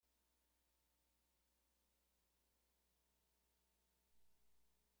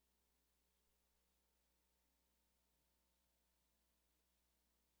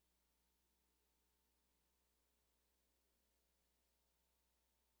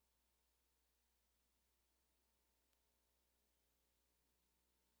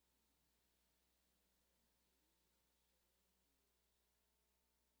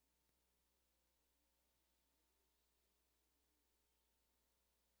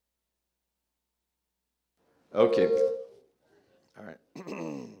Okay. All right.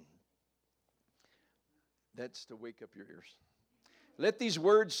 That's to wake up your ears. Let these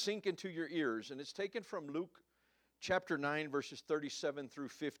words sink into your ears. And it's taken from Luke chapter 9, verses 37 through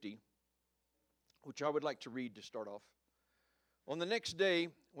 50, which I would like to read to start off. On the next day,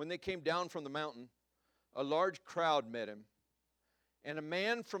 when they came down from the mountain, a large crowd met him. And a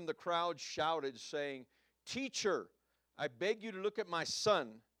man from the crowd shouted, saying, "Teacher, I beg you to look at my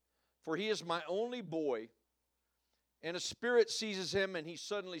son, for he is my only boy. And a spirit seizes him, and he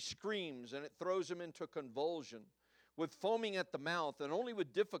suddenly screams, and it throws him into a convulsion, with foaming at the mouth, and only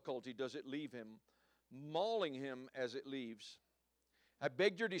with difficulty does it leave him, mauling him as it leaves. I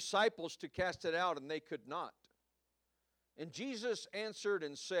begged your disciples to cast it out, and they could not." And Jesus answered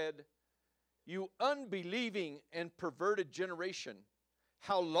and said, "You unbelieving and perverted generation,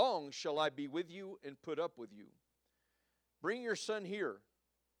 how long shall I be with you and put up with you? Bring your son here."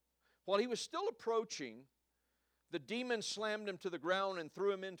 While he was still approaching, the demon slammed him to the ground and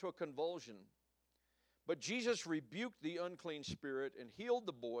threw him into a convulsion. But Jesus rebuked the unclean spirit and healed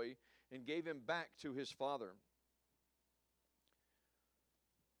the boy and gave him back to his father.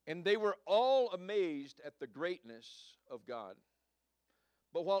 And they were all amazed at the greatness of God.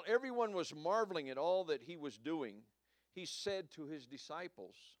 But while everyone was marveling at all that he was doing, he said to his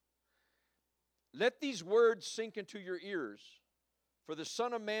disciples, "Let these words sink into your ears, for the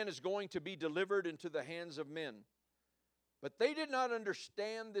Son of Man is going to be delivered into the hands of men." But they did not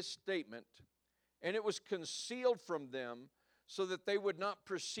understand this statement, and it was concealed from them so that they would not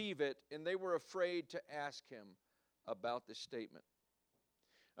perceive it, and they were afraid to ask him about this statement.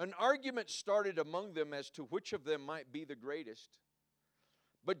 An argument started among them as to which of them might be the greatest.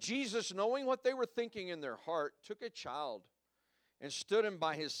 But Jesus, knowing what they were thinking in their heart, took a child and stood him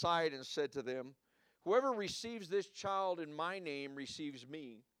by his side and said to them, "Whoever receives this child in my name receives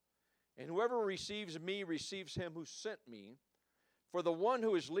me. And whoever receives me receives him who sent me. For the one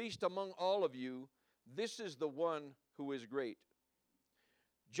who is least among all of you, this is the one who is great."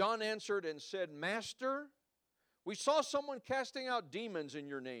 John answered and said, "Master, we saw someone casting out demons in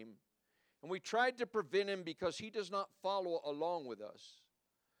your name, and we tried to prevent him because he does not follow along with us."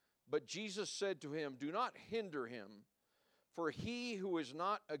 But Jesus said to him, "Do not hinder him, for he who is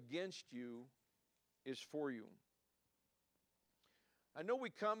not against you is for you." I know we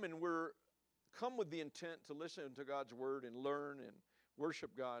come with the intent to listen to God's word and learn and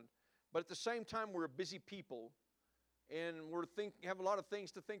worship God, but at the same time we're a busy people, and have a lot of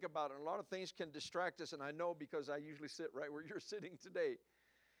things to think about, and a lot of things can distract us, and I know because I usually sit right where you're sitting today.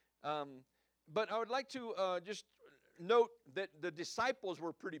 But I would like to just note that the disciples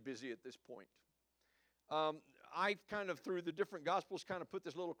were pretty busy at this point. I kind of, through the different Gospels, kind of put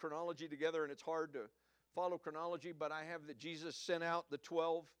this little chronology together, and it's hard to follow chronology, but I have that Jesus sent out the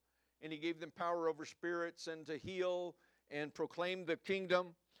 12, and he gave them power over spirits and to heal and proclaim the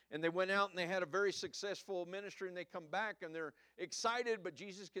kingdom. And they went out and they had a very successful ministry, and they come back and they're excited, but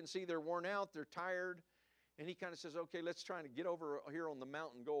Jesus can see they're worn out, they're tired. And he kind of says, "Okay, let's try to get over here on the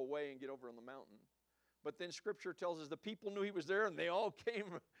mountain, go away and get over on the mountain." But then Scripture tells us the people knew he was there, and they all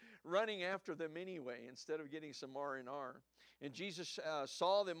came running after them anyway, instead of getting some R&R. And Jesus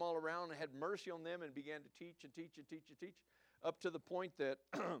saw them all around and had mercy on them and began to teach and teach and teach and teach, up to the point that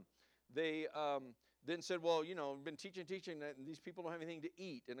they then said, "Well, we've been teaching, and these people don't have anything to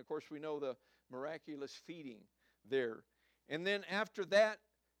eat." And, of course, we know the miraculous feeding there. And then after that,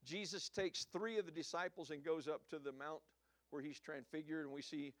 Jesus takes 3 of the disciples and goes up to the mount where he's transfigured, and we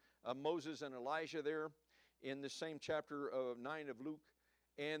see Moses and Elijah there in the same chapter of 9 of Luke.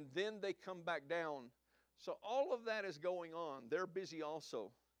 And then they come back down. So all of that is going on. They're busy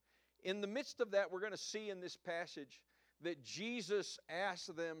also. In the midst of that, we're going to see in this passage that Jesus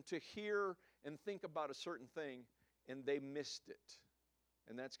asked them to hear and think about a certain thing, and they missed it.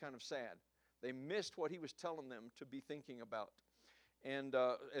 And that's kind of sad. They missed what he was telling them to be thinking about. And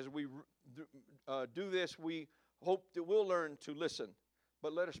as we do this, we hope that we'll learn to listen.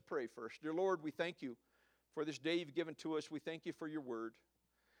 But let us pray first. Dear Lord, we thank you for this day you've given to us. We thank you for your word.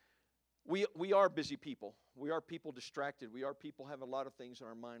 We are busy people. We are people distracted. We are people have a lot of things in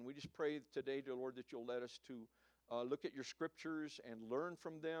our mind. We just pray today, dear Lord, that you'll let us to look at your scriptures and learn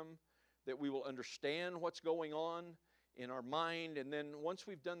from them, that we will understand what's going on in our mind. And then once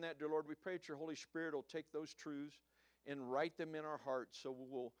we've done that, dear Lord, we pray that your Holy Spirit will take those truths and write them in our hearts, so we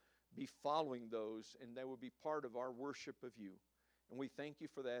will be following those, and that will be part of our worship of you. And we thank you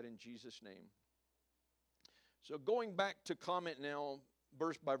for that in Jesus' name. So going back to comment now,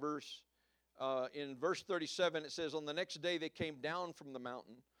 verse by verse, in verse 37 it says, "On the next day they came down from the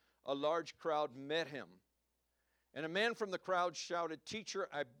mountain. A large crowd met him. And a man from the crowd shouted, 'Teacher,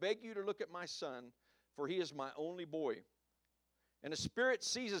 I beg you to look at my son, for he is my only boy. And a spirit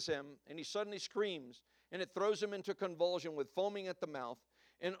seizes him, and he suddenly screams, and it throws him into convulsion with foaming at the mouth,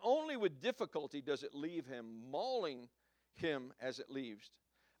 and only with difficulty does it leave him, mauling him as it leaves.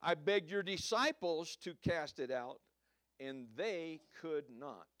 I begged your disciples to cast it out, and they could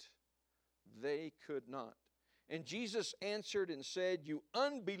not. They could not. And Jesus answered and said, you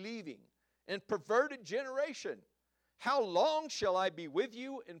unbelieving and perverted generation, how long shall I be with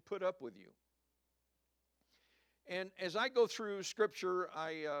you and put up with you? And as I go through Scripture,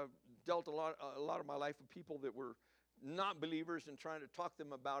 I dealt a lot of my life with people that were not believers and trying to talk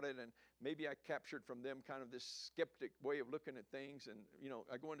them about it, and maybe I captured from them kind of this skeptic way of looking at things. And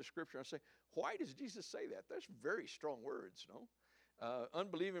I go into Scripture and I say, why does Jesus say that? That's very strong words, no?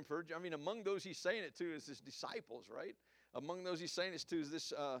 Unbelieving for, among those he's saying it to is his disciples, right? Among those he's saying it to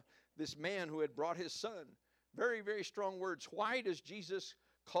is this man who had brought his son. Very, very strong words. Why does Jesus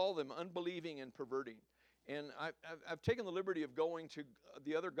call them unbelieving and perverting? And I've taken the liberty of going to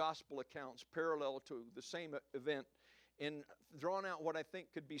the other gospel accounts parallel to the same event and drawn out what I think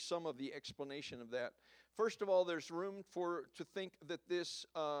could be some of the explanation of that. First of all, there's room to think that this,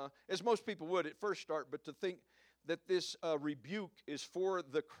 as most people would at first start, but to think that this rebuke is for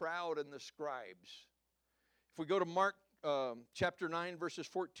the crowd and the scribes. If we go to Mark chapter 9, verses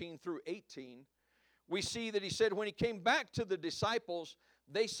 14 through 18, we see that he said, when he came back to the disciples,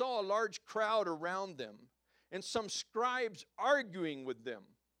 they saw a large crowd around them and some scribes arguing with them.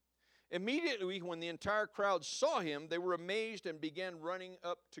 Immediately, when the entire crowd saw him, they were amazed and began running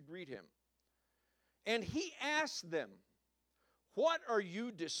up to greet him. And he asked them, what are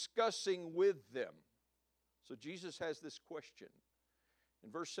you discussing with them? So Jesus has this question.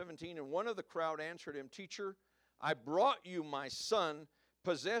 In verse 17, and one of the crowd answered him, Teacher, I brought you my son,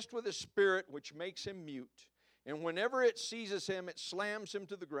 possessed with a spirit which makes him mute. And whenever it seizes him, it slams him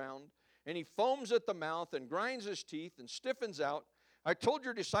to the ground. And he foams at the mouth and grinds his teeth and stiffens out. I told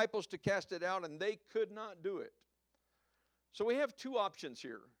your disciples to cast it out, and they could not do it. So we have two options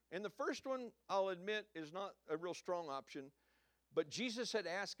here. And the first one, I'll admit, is not a real strong option. But Jesus had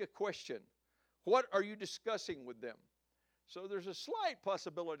asked a question. What are you discussing with them? So there's a slight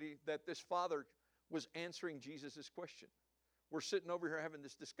possibility that this father was answering Jesus' question. We're sitting over here having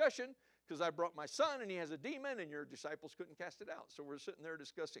this discussion because I brought my son and he has a demon and your disciples couldn't cast it out. So we're sitting there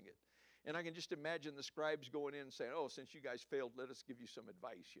discussing it. And I can just imagine the scribes going in and saying, oh, since you guys failed, let us give you some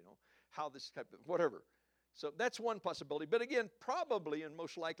advice, how this type of, whatever. So that's one possibility. But again, probably and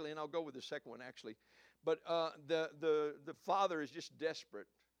most likely, and I'll go with the second one actually, but the father is just desperate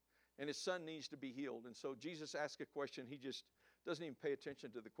and his son needs to be healed. And so Jesus asks a question. He just doesn't even pay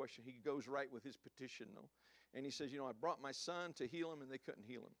attention to the question. He goes right with his petition, though. And he says, I brought my son to heal him, and they couldn't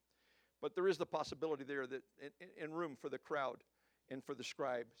heal him. But there is the possibility there that in room for the crowd and for the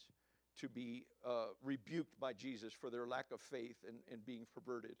scribes to be rebuked by Jesus for their lack of faith and being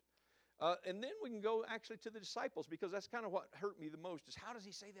perverted. And then we can go actually to the disciples, because that's kind of what hurt me the most, is how does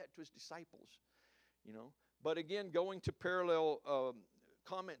he say that to his disciples? But again, going to parallel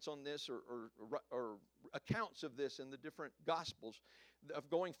comments on this or accounts of this in the different Gospels, of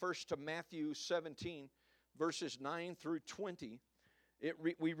going first to Matthew 17, verses 9 through 20,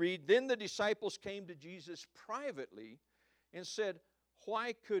 we read, Then the disciples came to Jesus privately and said,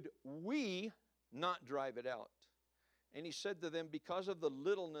 Why could we not drive it out? And he said to them, Because of the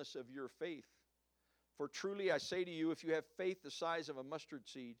littleness of your faith. For truly I say to you, if you have faith the size of a mustard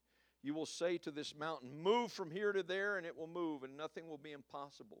seed, you will say to this mountain, Move from here to there, and it will move, and nothing will be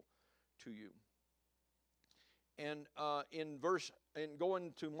impossible to you. And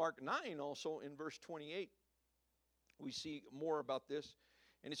going to Mark 9 also, in verse 28, we see more about this.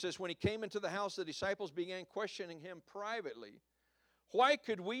 And it says, When he came into the house, the disciples began questioning him privately. Why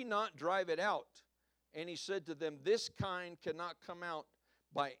could we not drive it out? And he said to them, This kind cannot come out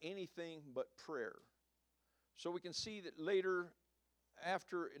by anything but prayer. So we can see that later,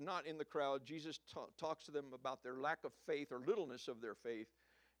 after, not in the crowd, Jesus talks to them about their lack of faith or littleness of their faith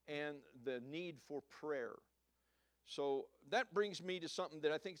and the need for prayer. So that brings me to something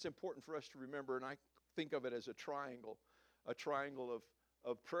that I think is important for us to remember, and I think of it as a triangle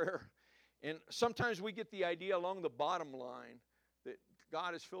of prayer. And sometimes we get the idea along the bottom line that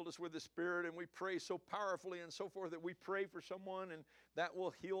God has filled us with the Spirit and we pray so powerfully and so forth that we pray for someone and that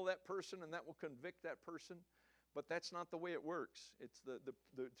will heal that person and that will convict that person. But that's not the way it works. It's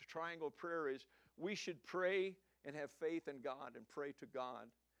the triangle of prayer is we should pray and have faith in God and pray to God.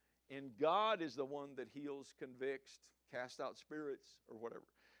 And God is the one that heals, convicts, casts out spirits or whatever.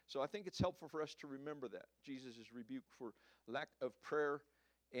 So I think it's helpful for us to remember that. Jesus is rebuked for lack of prayer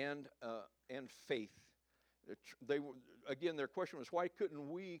and faith. Again, their question was, why couldn't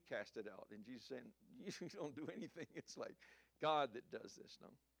we cast it out? And Jesus saying, you don't do anything. It's like God that does this. No.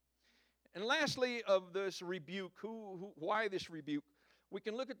 And lastly, of this rebuke, why this rebuke? We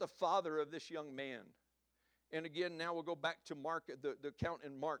can look at the father of this young man. And again, now we'll go back to Mark, the account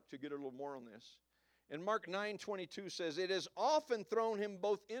in Mark, to get a little more on this. And Mark 9:22 says, it has often thrown him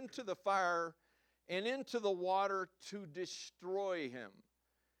both into the fire and into the water to destroy him.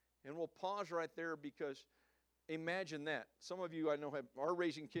 And we'll pause right there, because imagine that. Some of you I know are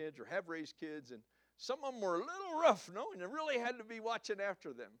raising kids or have raised kids, and some of them were a little rough, no? And you really had to be watching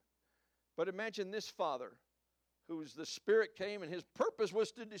after them. But imagine this father, whose the Spirit came, and his purpose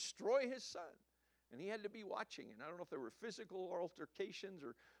was to destroy his son. And he had to be watching. And I don't know if there were physical altercations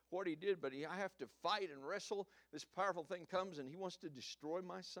or what he did, but I have to fight and wrestle. This powerful thing comes, and he wants to destroy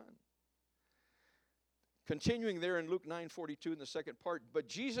my son. Continuing there in Luke 9:42 in the second part, but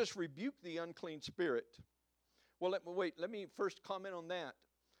Jesus rebuked the unclean spirit. Well, let me first comment on that.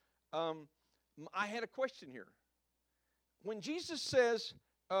 I had a question here. When Jesus says,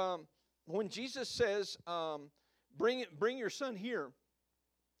 bring your son here,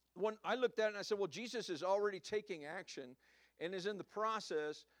 when I looked at it and I said, well, Jesus is already taking action and is in the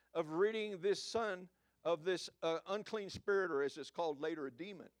process of ridding this son of this unclean spirit, or as it's called later, a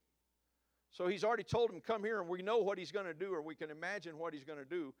demon. So he's already told him, come here, and we know what he's going to do, or we can imagine what he's going to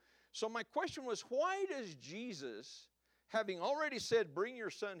do. So my question was, why does Jesus, having already said, bring your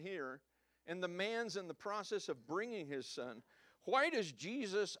son here, and the man's in the process of bringing his son, why does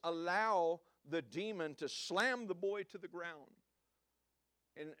Jesus allow the demon to slam the boy to the ground?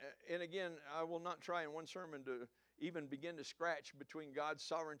 And again, I will not try in one sermon to even begin to scratch between God's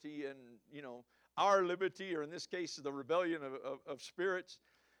sovereignty and, our liberty, or in this case, the rebellion of spirits.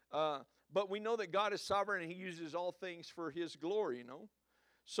 But we know that God is sovereign, and he uses all things for his glory,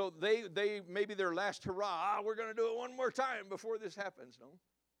 So they maybe their last hurrah, we're going to do it one more time before this happens, no?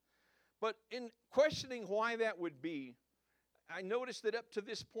 But in questioning why that would be, I noticed that up to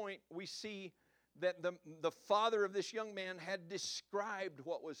this point, we see that the father of this young man had described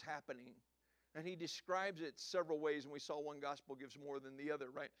what was happening. And he describes it several ways, and we saw one gospel gives more than the other,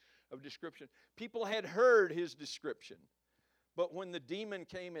 right, of description. People had heard his description. But when the demon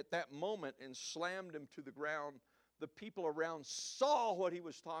came at that moment and slammed him to the ground, the people around saw what he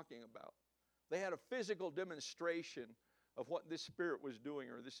was talking about. They had a physical demonstration of what this spirit was doing,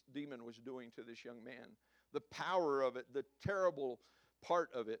 or this demon was doing to this young man. The power of it, the terrible part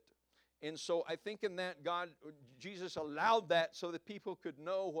of it. And so I think in that, Jesus allowed that so that people could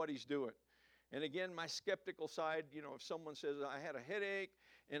know what he's doing. And again, my skeptical side, if someone says, I had a headache,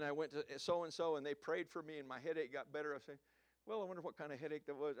 and I went to so-and-so, and they prayed for me, and my headache got better, I say, well, I wonder what kind of headache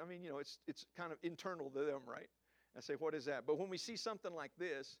that was. I mean, it's kind of internal to them, right? I say, what is that? But when we see something like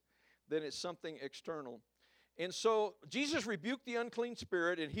this, then it's something external. And so Jesus rebuked the unclean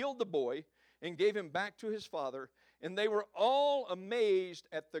spirit and healed the boy and gave him back to his father. And they were all amazed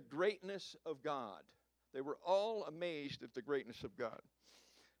at the greatness of God. They were all amazed at the greatness of God.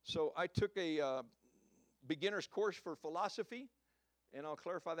 So I took a beginner's course for philosophy. And I'll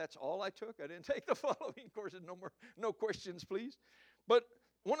clarify, that's all I took. I didn't take the following courses. No questions, please. But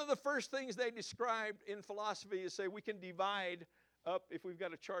one of the first things they described in philosophy is say we can divide up, if we've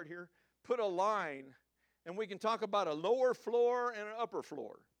got a chart here, put a line, and we can talk about a lower floor and an upper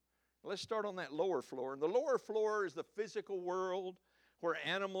floor. Let's start on that lower floor. And the lower floor is the physical world where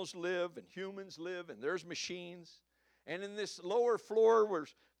animals live and humans live, and there's machines. And in this lower floor,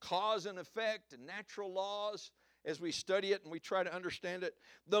 there's cause and effect and natural laws. As we study it and we try to understand it,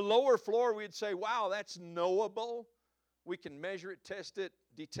 the lower floor, we'd say, wow, that's knowable. We can measure it, test it,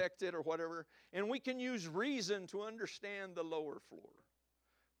 detect it, or whatever. And we can use reason to understand the lower floor.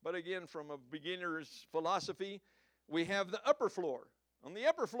 But again, from a beginner's philosophy, we have the upper floor. On the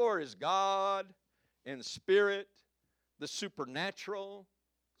upper floor is God and spirit, the supernatural.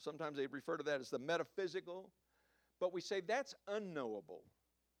 Sometimes they refer to that as the metaphysical. But we say that's unknowable.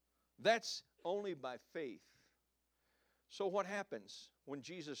 That's only by faith. So what happens when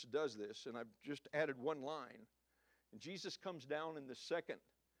Jesus does this? And I've just added one line. And Jesus comes down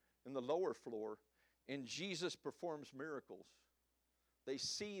in the lower floor, and Jesus performs miracles. They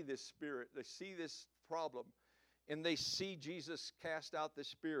see this spirit, they see this problem, and they see Jesus cast out the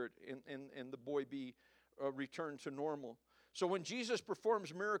spirit and the boy be returned to normal. So when Jesus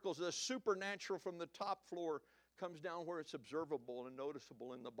performs miracles, the supernatural from the top floor comes down where it's observable and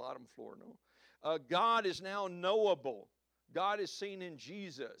noticeable in the bottom floor. God is now knowable. God is seen in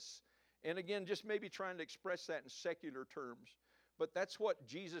Jesus. And again, just maybe trying to express that in secular terms. But that's what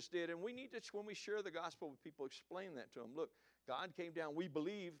Jesus did. And we need to, when we share the gospel with people, explain that to them. Look, God came down. We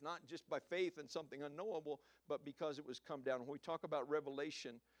believe not just by faith in something unknowable, but because it was come down. When we talk about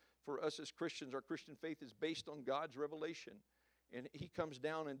revelation, for us as Christians, our Christian faith is based on God's revelation. And he comes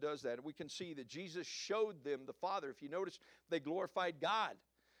down and does that. And we can see that Jesus showed them the Father. If you notice, they glorified God.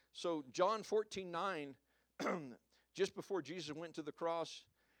 So John 14:9, just before Jesus went to the cross,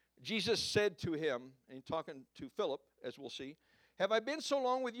 Jesus said to him, and talking to Philip, as we'll see, "Have I been so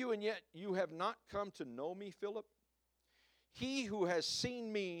long with you, and yet you have not come to know me, Philip? He who has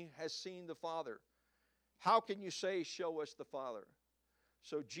seen me has seen the Father. How can you say, 'Show us the Father'?"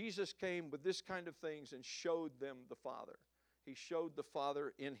 So Jesus came with this kind of things and showed them the Father. He showed the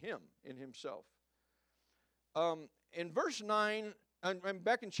Father in him, in himself. In verse 9, I'm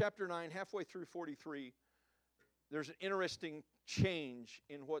back in chapter 9, halfway through 43, there's an interesting change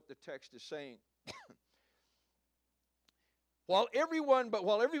in what the text is saying. While everyone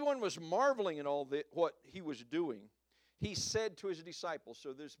was marveling at all what he was doing, he said to his disciples,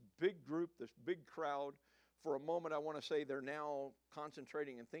 so this big group, this big crowd, for a moment I want to say they're now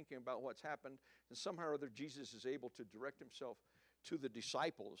concentrating and thinking about what's happened, and somehow or other Jesus is able to direct himself to the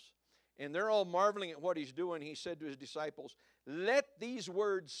disciples. And they're all marveling at what he's doing. He said to his disciples, "Let these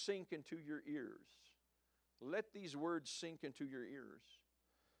words sink into your ears. Let these words sink into your ears.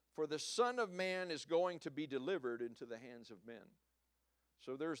 For the Son of Man is going to be delivered into the hands of men."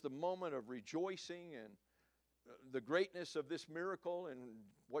 So there's the moment of rejoicing and the greatness of this miracle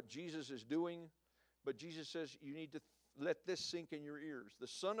and what Jesus is doing. But Jesus says you need to let this sink in your ears. The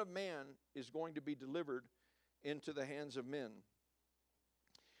Son of Man is going to be delivered into the hands of men.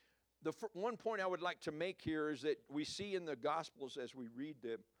 The one point I would like to make here is that we see in the Gospels as we read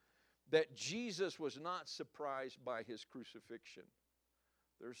them that Jesus was not surprised by his crucifixion.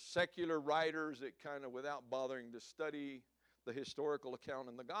 There's secular writers that kind of, without bothering to study the historical account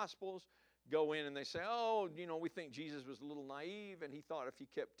in the Gospels, go in and they say, oh, we think Jesus was a little naive, and he thought if he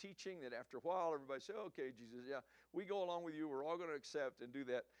kept teaching that after a while everybody said, okay, Jesus, yeah, we go along with you, we're all going to accept and do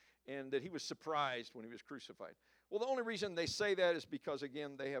that, and that he was surprised when he was crucified. Well, the only reason they say that is because,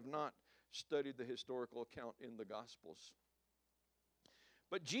 again, they have not studied the historical account in the Gospels.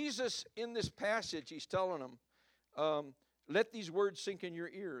 But Jesus, in this passage, he's telling them, let these words sink in your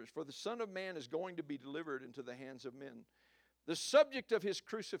ears, for the Son of Man is going to be delivered into the hands of men. The subject of his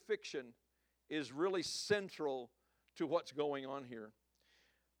crucifixion is really central to what's going on here.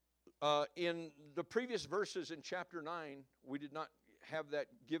 In the previous verses in chapter 9, we did not have that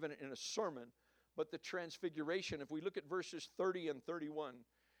given in a sermon, but the transfiguration, if we look at verses 30 and 31,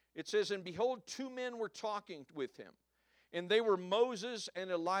 it says, "And behold, two men were talking with him, and they were Moses and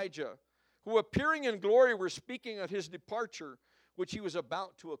Elijah, who appearing in glory were speaking of his departure, which he was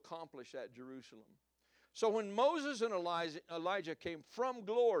about to accomplish at Jerusalem." So when Moses and Elijah came from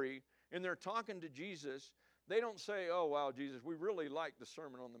glory, and they're talking to Jesus, they don't say, "Oh, wow, Jesus, we really liked the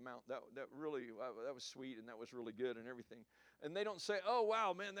Sermon on the Mount. That was sweet, and that was really good and everything." And they don't say, "Oh,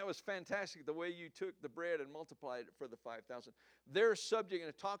 wow, man, that was fantastic, the way you took the bread and multiplied it for the 5,000. Their subject, and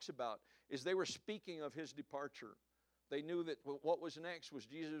it talks about, is they were speaking of his departure. They knew that what was next was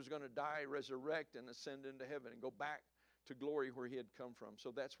Jesus was going to die, resurrect, and ascend into heaven and go back to glory where he had come from.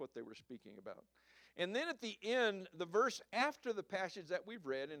 So that's what they were speaking about. And then at the end, the verse after the passage that we've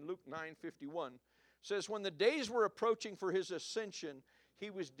read in Luke 9:51 says, "When the days were approaching for his ascension, he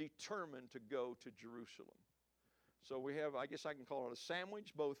was determined to go to Jerusalem." So we have, I guess I can call it a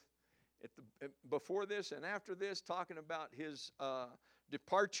sandwich, both before this and after this, talking about his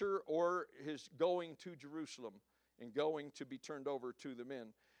departure or his going to Jerusalem and going to be turned over to the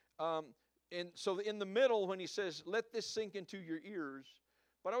men. And so in the middle, when he says, "Let this sink into your ears,"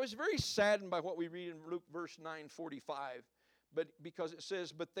 but I was very saddened by what we read in Luke verse 9:45, because it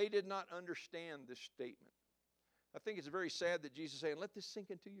says, "But they did not understand this statement." I think it's very sad that Jesus is saying, "Let this sink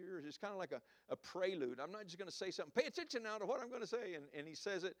into your ears." It's kind of like a prelude. I'm not just going to say something. Pay attention now to what I'm going to say. And he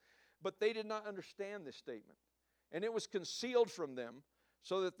says it. But they did not understand this statement. And it was concealed from them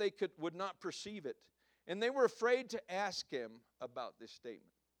so that they would not perceive it. And they were afraid to ask him about this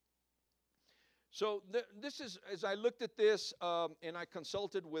statement. So this is, as I looked at this, and I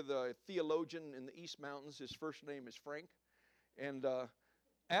consulted with a theologian in the East Mountains. His first name is Frank. And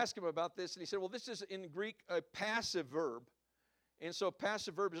asked him about this, and he said, well, this is in Greek a passive verb. And so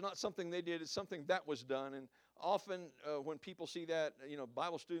passive verb is not something they did, it's something that was done. And often when people see that,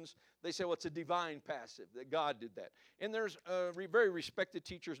 Bible students, they say, well, it's a divine passive, that God did that. And there's very respected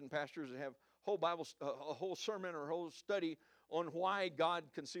teachers and pastors that have a whole sermon or a whole study on why God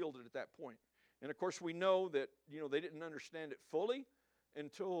concealed it at that point. And of course we know that, they didn't understand it fully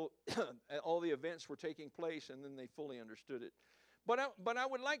until all the events were taking place, and then they fully understood it. But I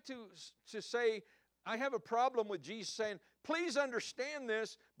would like to say, I have a problem with Jesus saying, please understand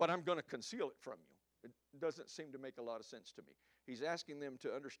this, but I'm going to conceal it from you. It doesn't seem to make a lot of sense to me. He's asking them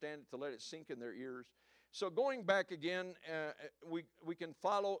to understand it, to let it sink in their ears. So going back again, we can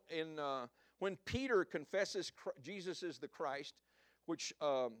follow in when Peter confesses Jesus is the Christ, which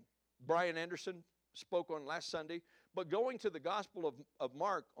Brian Anderson spoke on last Sunday. But going to the Gospel of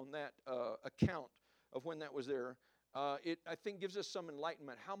Mark on that account of when that was there, it, I think, gives us some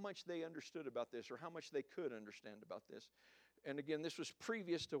enlightenment, how much they understood about this or how much they could understand about this. And again, this was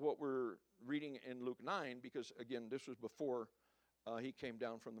previous to what we're reading in Luke 9, because, again, this was before he came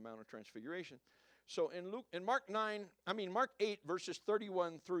down from the Mount of Transfiguration. So in Mark 8, verses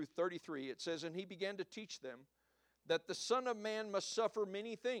 31 through 33, it says, "And he began to teach them that the Son of Man must suffer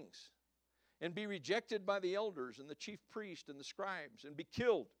many things, and be rejected by the elders and the chief priests and the scribes, and be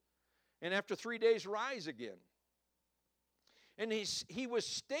killed, and after 3 days rise again." And he was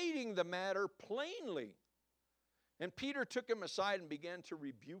stating the matter plainly. And Peter took him aside and began to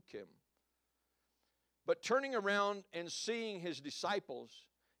rebuke him. But turning around and seeing his disciples,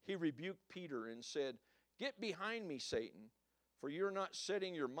 he rebuked Peter and said, "Get behind me, Satan, for you're not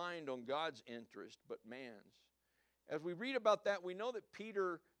setting your mind on God's interest, but man's." As we read about that, we know that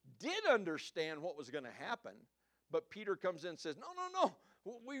Peter did understand what was going to happen. But Peter comes in and says, no,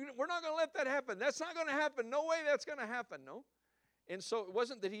 we're not going to let that happen. That's not going to happen. No way that's going to happen. No. And so it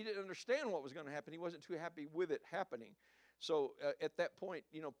wasn't that he didn't understand what was going to happen. He wasn't too happy with it happening. So at that point,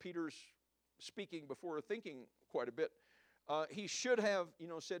 Peter's speaking before thinking quite a bit. He should have,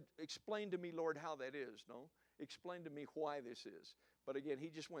 said, "Explain to me, Lord, how that is." No, explain to me why this is. But again, he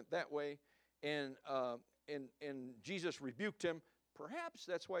just went that way, and Jesus rebuked him. Perhaps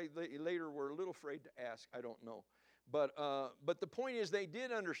that's why they later were a little afraid to ask. I don't know. But the point is, they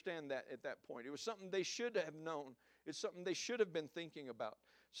did understand that at that point. It was something they should have known. It's something they should have been thinking about.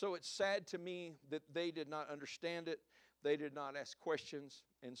 So it's sad to me that they did not understand it. They did not ask questions,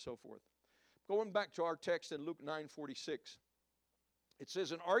 and so forth. Going back to our text in Luke 9:46, it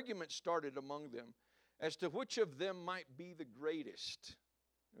says, "An argument started among them as to which of them might be the greatest."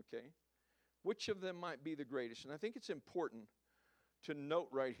 Okay? Which of them might be the greatest? And I think it's important to note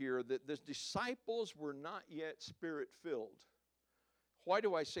right here that the disciples were not yet Spirit-filled. Why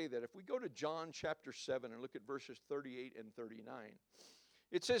do I say that? If we go to John chapter 7 and look at verses 38 and 39,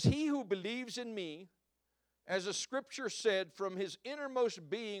 it says, "He who believes in me, as the Scripture said, from his innermost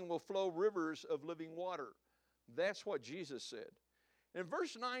being will flow rivers of living water." That's what Jesus said. In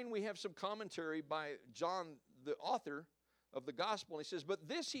verse 9, we have some commentary by John, the author of the gospel. He says, "But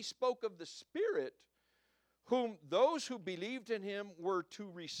this he spoke of the Spirit, whom those who believed in him were to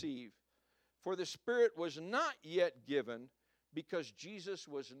receive. For the Spirit was not yet given, because Jesus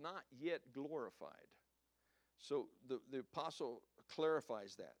was not yet glorified." So the apostle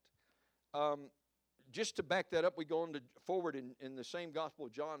clarifies that. Just to back that up, we go forward in the same Gospel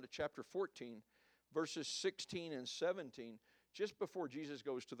of John to chapter 14, verses 16 and 17, just before Jesus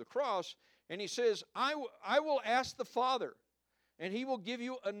goes to the cross. And he says, I will ask the Father, and he will give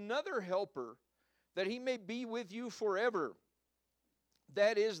you another helper, that he may be with you forever.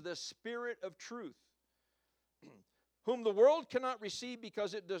 That is the Spirit of truth, whom the world cannot receive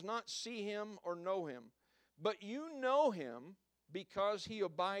because it does not see him or know him. But you know him because he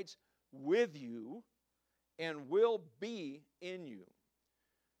abides with you and will be in you.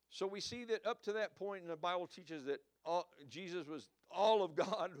 So we see that up to that point, and the Bible teaches that Jesus was all of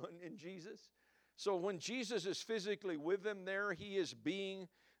God in Jesus. So when Jesus is physically with them there, he is being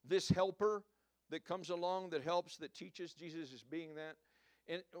this helper that comes along, that helps, that teaches. Jesus is being that.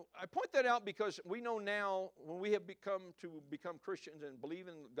 And I point that out because we know now, when we have become Christians and believe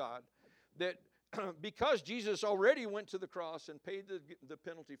in God, that because Jesus already went to the cross and paid the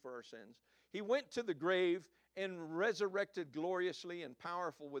penalty for our sins, he went to the grave and resurrected gloriously and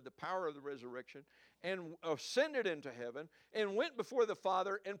powerful with the power of the resurrection, and ascended into heaven, and went before the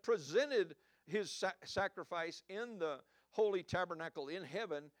Father and presented his sacrifice in the holy tabernacle in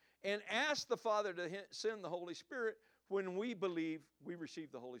heaven, and asked the Father to send the Holy Spirit. When we believe, we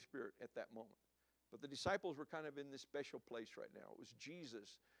receive the Holy Spirit at that moment. But the disciples were kind of in this special place right now. It was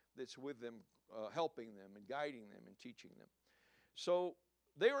Jesus that's with them, helping them and guiding them and teaching them. So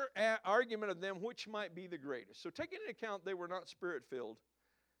they were at argument of them which might be the greatest. So taking into account they were not Spirit-filled,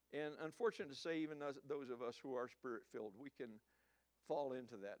 and unfortunate to say, even those of us who are Spirit-filled, we can fall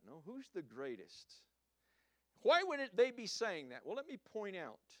into that. No, who's the greatest? Why would they be saying that? Well, let me point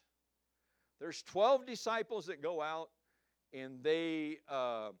out. There's 12 disciples that go out, and they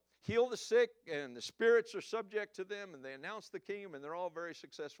heal the sick, and the spirits are subject to them, and they announce the kingdom, and they're all very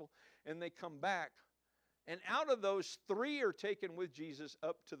successful, and they come back. And out of those, 3 are taken with Jesus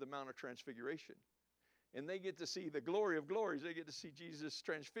up to the Mount of Transfiguration. And they get to see the glory of glories. They get to see Jesus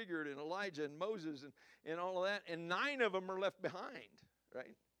transfigured and Elijah and Moses and all of that. And 9 of them are left behind,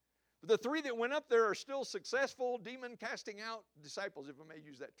 right? But the 3 that went up there are still successful demon casting out disciples, if I may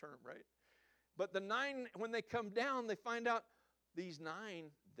use that term, right? But the 9, when they come down, they find out these 9,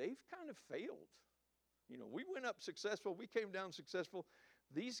 they've kind of failed. You know, we went up successful. We came down successful.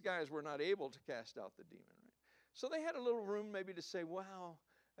 These guys were not able to cast out the demon, right? So they had a little room maybe to say, wow,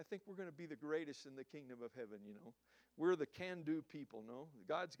 I think we're going to be the greatest in the kingdom of heaven, you know. We're the can-do people, no?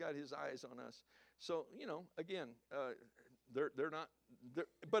 God's got his eyes on us. So, you know, again, they're not,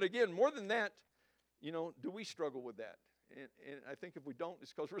 but again, more than that, you know, do we struggle with that? And I think if we don't,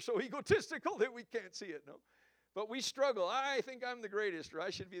 it's because we're so egotistical that we can't see it, no? But we struggle. I think I'm the greatest, or I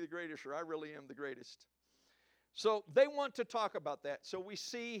should be the greatest, or I really am the greatest. So they want to talk about that. So we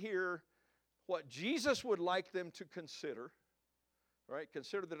see here what Jesus would like them to consider, right?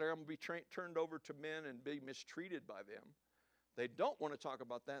 Consider that they're going to be turned over to men and be mistreated by them. They don't want to talk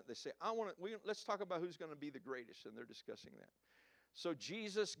about that. They say, let's talk about who's going to be the greatest, and they're discussing that. So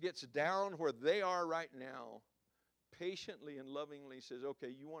Jesus gets down where they are right now, patiently and lovingly says, okay,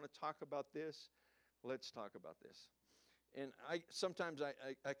 you want to talk about this? Let's talk about this. And sometimes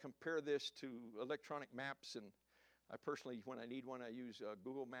I compare this to electronic maps, and I personally, when I need one, I use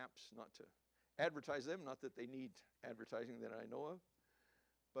Google Maps, not to advertise them, not that they need advertising that I know of.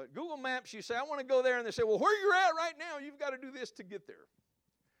 But Google Maps, you say, I want to go there, and they say, well, where you're at right now, you've got to do this to get there.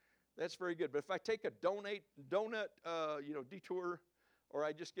 That's very good. But if I take a donut detour, or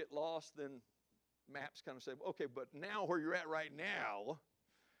I just get lost, then Maps kind of say, okay, but now where you're at right now,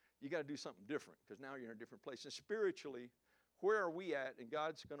 you got to do something different, because now you're in a different place. And spiritually, where are we at? And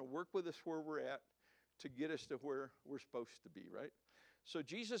God's going to work with us where we're at to get us to where we're supposed to be, right? So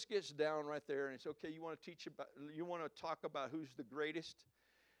Jesus gets down right there, and it's okay. You want to talk about who's the greatest?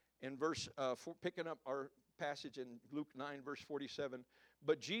 In picking up our passage in Luke 9, verse 47,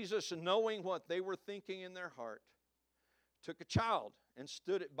 but Jesus, knowing what they were thinking in their heart, took a child and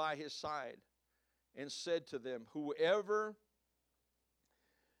stood it by his side and said to them, whoever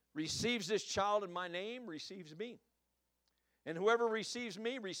receives this child in my name receives me. And whoever receives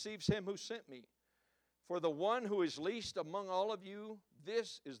me receives him who sent me. For the one who is least among all of you,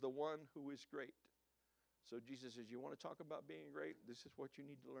 this is the one who is great. So Jesus says, you want to talk about being great? This is what you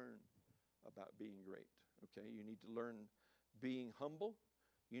need to learn about being great. Okay, you need to learn being humble.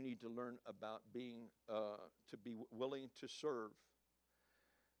 You need to learn about being, to be willing to serve.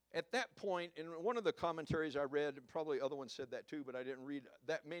 At that point, in one of the commentaries I read, and probably other ones said that too, but I didn't read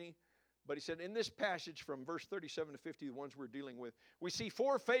that many. But he said, in this passage from verse 37 to 50, the ones we're dealing with, we see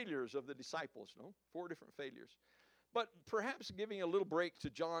 4 failures of the disciples, 4 different failures. But perhaps giving a little break to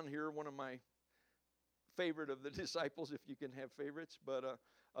John here, one of my favorite of the disciples, if you can have favorites, but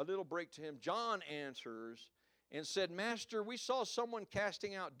a little break to him. John answers and said, Master, we saw someone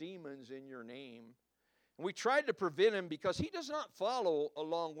casting out demons in your name, and we tried to prevent him because he does not follow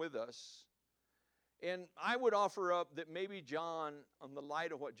along with us. And I would offer up that maybe John, on the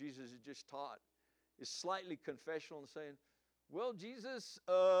light of what Jesus had just taught, is slightly confessional and saying, well, Jesus,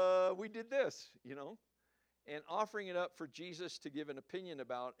 we did this, and offering it up for Jesus to give an opinion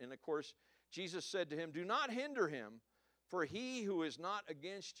about. And of course, Jesus said to him, do not hinder him, for he who is not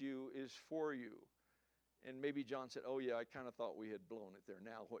against you is for you. And maybe John said, oh yeah, I kind of thought we had blown it there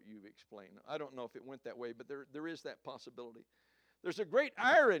now, what you've explained. I don't know if it went that way, but there is that possibility. There's a great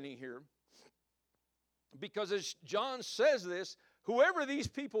irony here, because as John says this, whoever these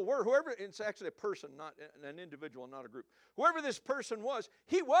people were, it's actually a person, not an individual, not a group. Whoever this person was,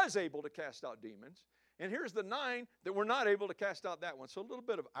 he was able to cast out demons. And here's the 9 that were not able to cast out that one. So a little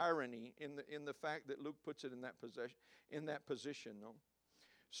bit of irony in the fact that Luke puts it in that position. No?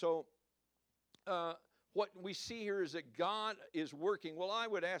 So what we see here is that God is working. Well, I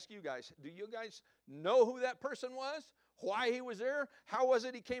would ask you guys, do you guys know who that person was? Why he was there? How was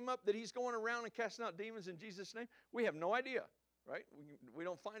it he came up that he's going around and casting out demons in Jesus' name? We have no idea, right? We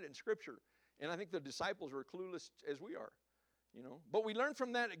don't find it in Scripture. And I think the disciples were clueless as we are, But we learn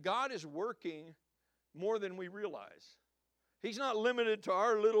from that God is working more than we realize. He's not limited to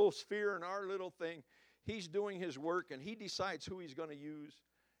our little sphere and our little thing. He's doing his work, and he decides who he's going to use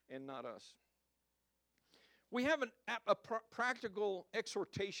and not us. We have a practical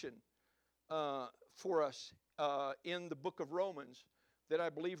exhortation for us in the book of Romans that I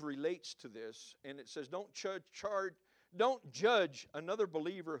believe relates to this. And it says, don't judge another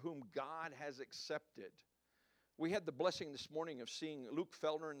believer whom God has accepted. We had the blessing this morning of seeing Luke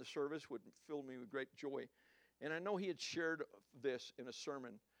Feldner in the service, which filled me with great joy. And I know he had shared this in a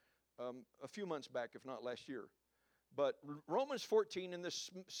sermon a few months back, if not last year. But Romans 14, and the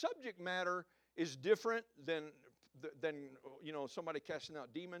subject matter is different than somebody casting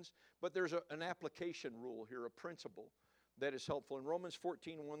out demons, but there's an application rule here, a principle that is helpful. In Romans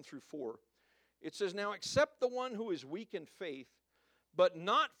 14:1-4, it says, "Now accept the one who is weak in faith, but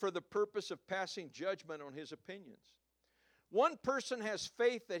not for the purpose of passing judgment on his opinions. One person has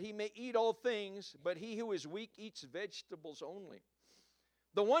faith that he may eat all things, but he who is weak eats vegetables only.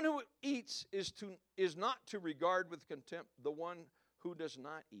 The one who eats is not to regard with contempt the one who does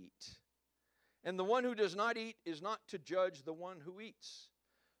not eat. And the one who does not eat is not to judge the one who eats,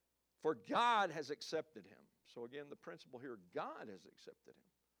 for God has accepted him." So again, the principle here, God has accepted him.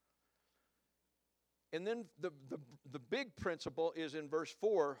 And then the big principle is in verse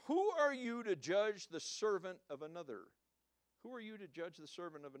 4, "Who are you to judge the servant of another?" Who are you to judge the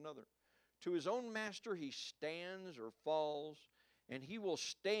servant of another? "To his own master he stands or falls, and he will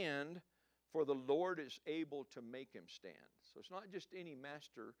stand, for the Lord is able to make him stand." So it's not just any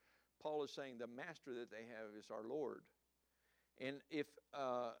master. Paul is saying the master that they have is our Lord. And if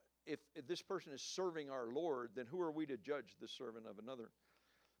this person is serving our Lord, then who are we to judge the servant of another?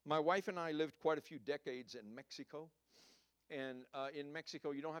 My wife and I lived quite a few decades in Mexico. And in Mexico,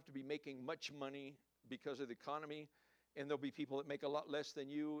 you don't have to be making much money because of the economy. And there'll be people that make a lot less than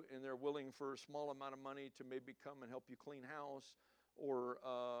you, and they're willing for a small amount of money to maybe come and help you clean house, or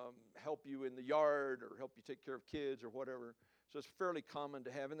help you in the yard, or help you take care of kids, or whatever. So it's fairly common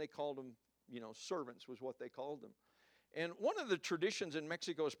to have, and they called them, servants was what they called them. And one of the traditions in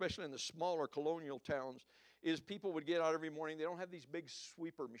Mexico, especially in the smaller colonial towns, is people would get out every morning. They don't have these big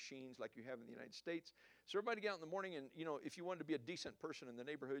sweeper machines like you have in the United States. So everybody get out in the morning, and, if you wanted to be a decent person in the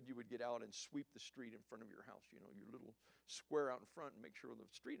neighborhood, you would get out and sweep the street in front of your house, your little square out in front, and make sure the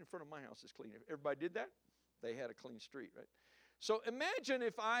street in front of my house is clean. If everybody did that, they had a clean street, right? So imagine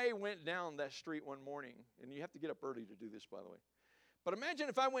if I went down that street one morning, and you have to get up early to do this, by the way. But imagine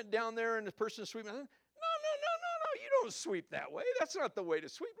if I went down there and the person sweeping, no, you don't sweep that way. That's not the way to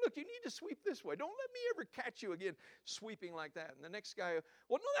sweep. Look, you need to sweep this way. Don't let me ever catch you again sweeping like that. And the next guy,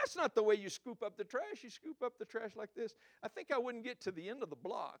 well, no, that's not the way you scoop up the trash. You scoop up the trash like this. I think I wouldn't get to the end of the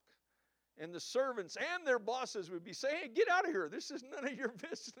block, and the servants and their bosses would be saying, "Hey, get out of here. This is none of your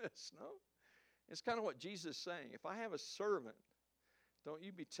business." No? It's kind of what Jesus is saying. If I have a servant, don't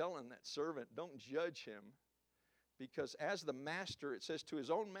you be telling that servant, don't judge him. Because as the master, it says to his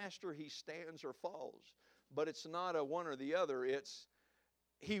own master he stands or falls. But it's not a one or the other. It's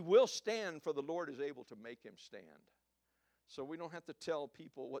he will stand, for the Lord is able to make him stand. So we don't have to tell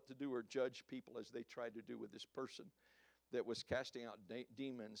people what to do or judge people as they tried to do with this person that was casting out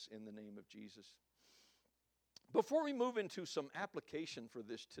demons in the name of Jesus. Before we move into some application for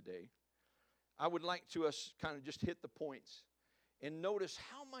this today, I would like to us kind of just hit the points and notice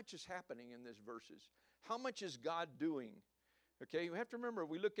how much is happening in these verses. How much is God doing? Okay, you have to remember,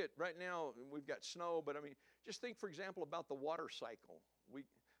 we look at right now, we've got snow, but just think, for example, about the water cycle.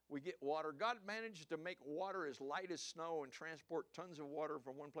 We get water. God managed to make water as light as snow and transport tons of water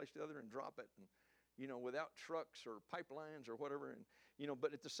from one place to the other and drop it, and, without trucks or pipelines or whatever. And,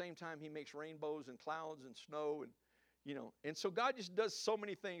 but at the same time, he makes rainbows and clouds and snow, and so God just does so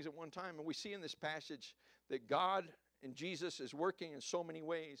many things at one time. And we see in this passage that God and Jesus is working in so many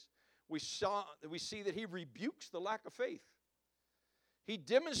ways. We see that he rebukes the lack of faith. He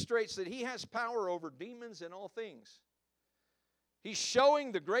demonstrates that he has power over demons and all things. He's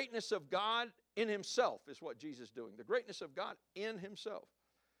showing the greatness of God in himself, is what Jesus is doing. The greatness of God in himself.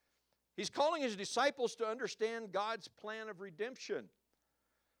 He's calling his disciples to understand God's plan of redemption.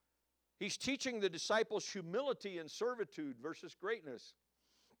 He's teaching the disciples humility and servitude versus greatness.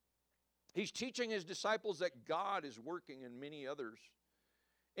 He's teaching his disciples that God is working in many others.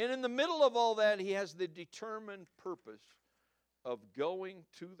 And in the middle of all that, he has the determined purpose of going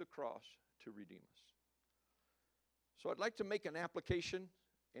to the cross to redeem us. So I'd like to make an application.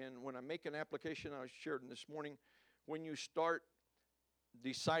 And when I make an application, I shared this morning, when you start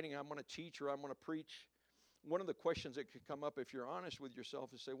deciding I'm going to teach or I'm going to preach, one of the questions that could come up if you're honest with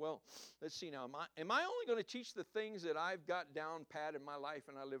yourself is say, well, let's see now, am I only going to teach the things that I've got down pat in my life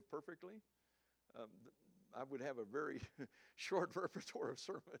and I live perfectly? I would have a very short repertoire of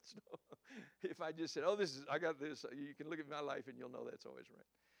sermons. If I just said, I got this, you can look at my life and you'll know that's always right.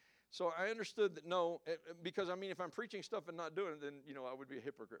 So I understood that no, because if I'm preaching stuff and not doing it, then, I would be a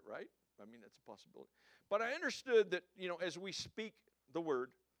hypocrite, right? That's a possibility. But I understood that, as we speak the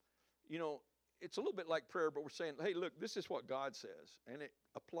word, it's a little bit like prayer, but we're saying, hey, look, this is what God says. And it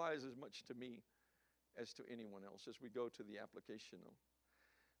applies as much to me as to anyone else as we go to the application.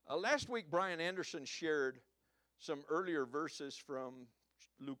 Last week, Brian Anderson shared some earlier verses from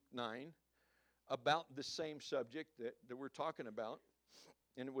Luke 9 about the same subject that we're talking about.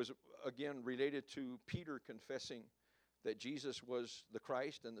 And it was, again, related to Peter confessing that Jesus was the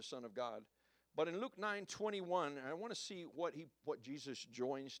Christ and the Son of God. But in Luke 9:21, I want to see what Jesus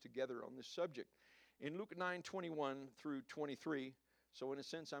joins together on this subject. In Luke 9:21 through 23, so in a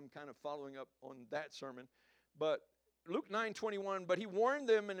sense I'm kind of following up on that sermon. But Luke 9:21, but he warned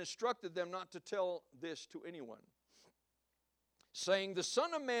them and instructed them not to tell this to anyone, saying, the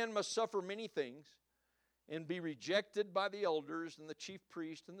Son of Man must suffer many things and be rejected by the elders and the chief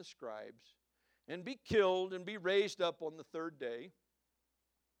priests and the scribes, and be killed and be raised up on the third day.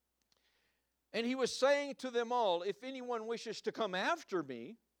 And he was saying to them all, if anyone wishes to come after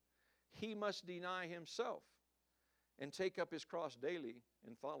me, he must deny himself and take up his cross daily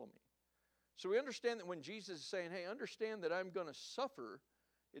and follow me. So we understand that when Jesus is saying, hey, understand that I'm going to suffer,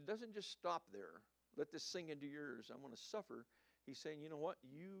 it doesn't just stop there. Let this sink into your ears. I'm going to suffer. He's saying, you know what?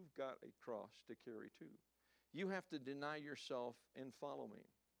 You've got a cross to carry too. You have to deny yourself and follow me.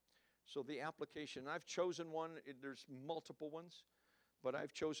 So the application, I've chosen one. There's multiple ones, but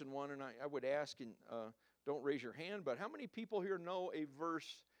I've chosen one, and I would ask, and don't raise your hand, but how many people here know a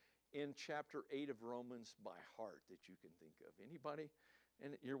verse in chapter 8 of Romans by heart that you can think of? Anybody?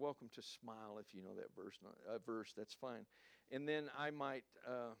 And you're welcome to smile if you know that verse. That's fine. And then I might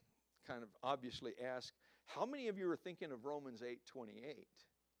kind of obviously ask, how many of you are thinking of Romans 8:28,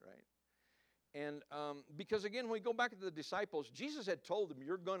 right? And because, again, when we go back to the disciples, Jesus had told them,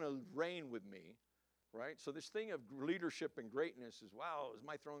 you're going to reign with me, right? So this thing of leadership and greatness is, wow, is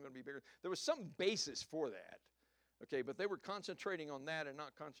my throne going to be bigger? There was some basis for that, okay? But they were concentrating on that and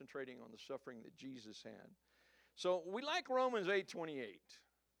not concentrating on the suffering that Jesus had. So we like Romans 8:28,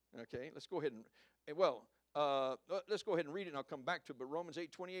 okay? Let's go ahead and, let's go ahead and read it, and I'll come back to it. But Romans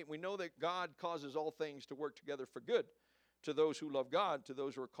 8:28, we know that God causes all things to work together for good to those who love God, to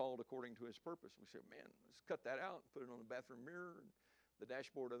those who are called according to his purpose. We say, man, let's cut that out and put it on the bathroom mirror and the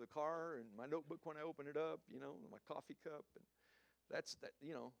dashboard of the car and my notebook when I open it up, my coffee cup. And that's that,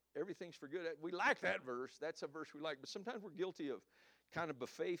 everything's for good. We like that verse. That's a verse we like. But sometimes we're guilty of kind of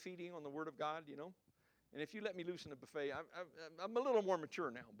buffet feeding on the Word of God, And if you let me loose in a buffet, I'm a little more mature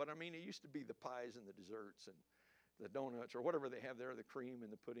now. But, it used to be the pies and the desserts and the donuts or whatever they have there, the cream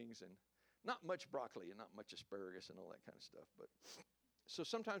and the puddings, and not much broccoli and not much asparagus and all that kind of stuff. But so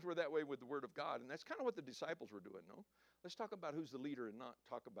sometimes we're that way with the Word of God, and that's kind of what the disciples were doing, no? Let's talk about who's the leader and not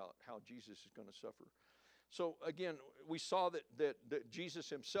talk about how Jesus is going to suffer. So, again, we saw that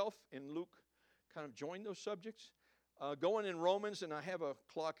Jesus himself in Luke kind of joined those subjects. Going in Romans, and I have a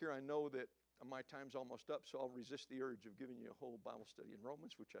clock here. I know that my time's almost up, so I'll resist the urge of giving you a whole Bible study in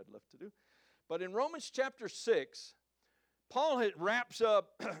Romans, which I'd love to do. But in Romans chapter 6, Paul has wrapped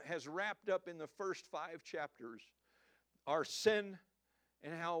up in the first 5 chapters our sin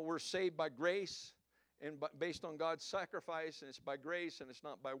and how we're saved by grace and based on God's sacrifice, and it's by grace and it's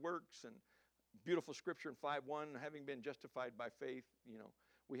not by works. And beautiful scripture in 5:1, having been justified by faith,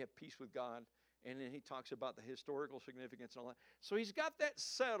 we have peace with God. And then he talks about the historical significance and all that. So he's got that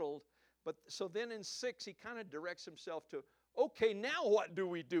settled. But so then in 6, he kind of directs himself to, okay, now what do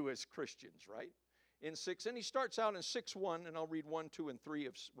we do as Christians, right? In 6, and he starts out in 6:1, and I'll read 1, 2, and 3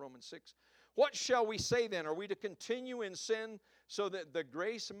 of Romans 6. What shall we say then? Are we to continue in sin so that the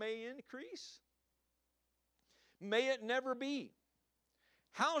grace may increase? May it never be.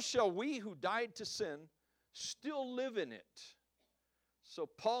 How shall we who died to sin still live in it? So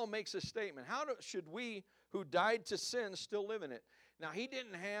Paul makes a statement. Should we who died to sin still live in it? Now, he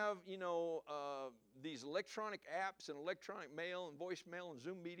didn't have, these electronic apps and electronic mail and voicemail and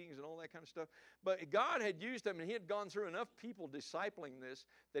Zoom meetings and all that kind of stuff. But God had used them, and he had gone through enough people discipling this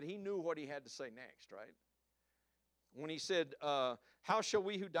that he knew what he had to say next, right? When he said, how shall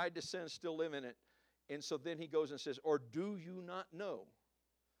we who died to sin still live in it? And so then he goes and says, or do you not know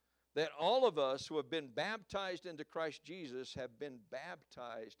that all of us who have been baptized into Christ Jesus have been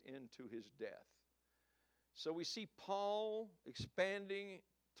baptized into his death? So we see Paul expanding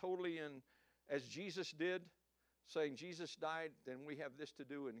totally as Jesus did, saying Jesus died, then we have this to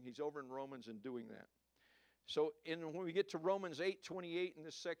do, and he's over in Romans and doing that. So when we get to Romans 8:28 in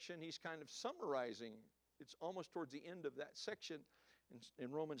this section, he's kind of summarizing. It's almost towards the end of that section.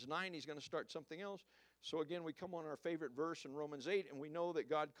 In Romans 9, he's going to start something else. So again, we come on our favorite verse in Romans 8, and we know that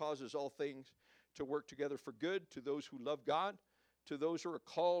God causes all things to work together for good to those who love God, to those who are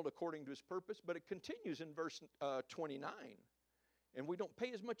called according to his purpose. But it continues in verse 29. And we don't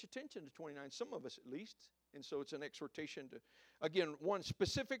pay as much attention to 29, some of us at least. And so it's an exhortation to, again, one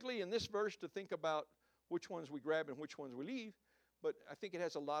specifically in this verse to think about which ones we grab and which ones we leave. But I think it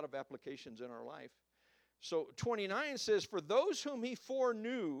has a lot of applications in our life. So 29 says, for those whom he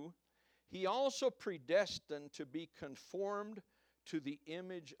foreknew, he also predestined to be conformed to the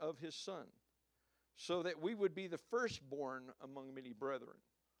image of his Son, so that we would be the firstborn among many brethren.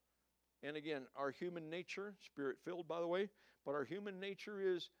 And again, our human nature, Spirit-filled, by the way, but our human nature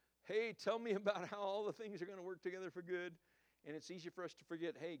is, hey, tell me about how all the things are going to work together for good. And it's easy for us to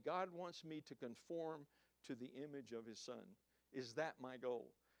forget, hey, God wants me to conform to the image of his Son. Is that my goal?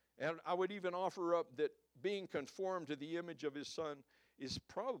 And I would even offer up that being conformed to the image of his Son is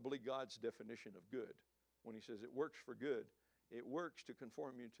probably God's definition of good. When he says it works for good, it works to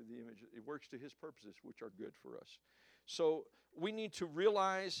conform you to the image. It works to his purposes, which are good for us. So we need to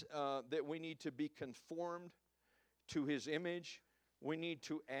realize that we need to be conformed to his image. We need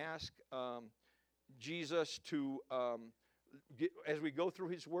to ask Jesus to, as we go through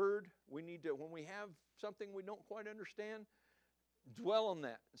his word, we need to, when we have something we don't quite understand, dwell on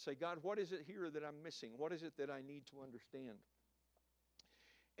that and say, God, what is it here that I'm missing? What is it that I need to understand?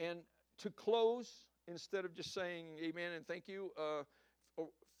 And to close, instead of just saying amen and thank you,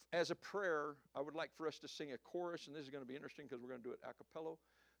 as a prayer, I would like for us to sing a chorus, and this is going to be interesting because we're going to do it a cappella.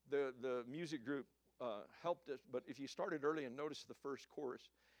 The music group helped us, but if you started early and noticed the first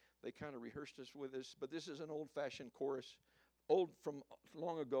chorus, they kind of rehearsed us with this, but this is an old-fashioned chorus, old from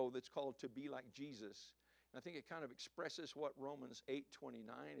long ago, that's called To Be Like Jesus. And I think it kind of expresses what Romans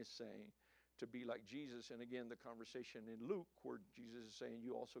 8:29 is saying, to be like Jesus. And again, the conversation in Luke where Jesus is saying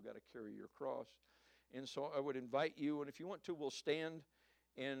you also got to carry your cross. And so I would invite you, and if you want to, we'll stand,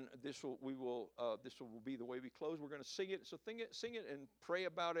 and this will be the way we close. We're going to sing it. So sing it, and pray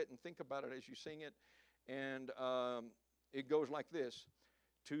about it, and think about it as you sing it. And it goes like this: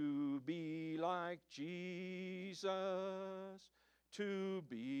 To be like Jesus, to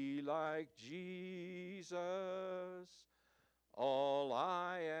be like Jesus, all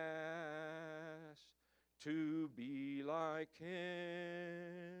I ask, to be like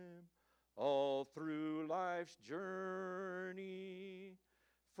him, all through life's journey,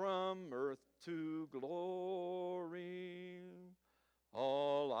 from earth to glory,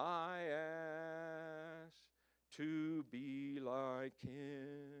 all I ask, to be like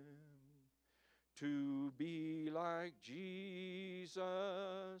him. To be like Jesus,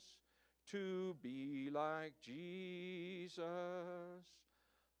 to be like Jesus,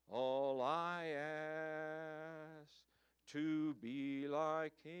 all I ask, to be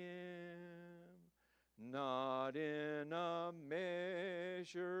like him, not in a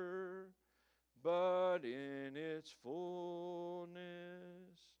measure, but in its fullness,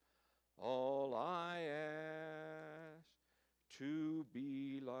 all I ask, to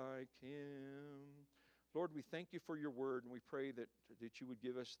be like him. Lord, we thank you for your word, and we pray that you would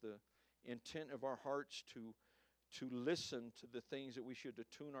give us the intent of our hearts to listen to the things that we should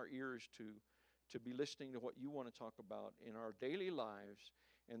attune our ears to be listening to what you want to talk about in our daily lives,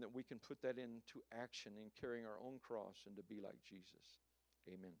 and that we can put that into action in carrying our own cross and to be like Jesus.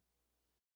 Amen.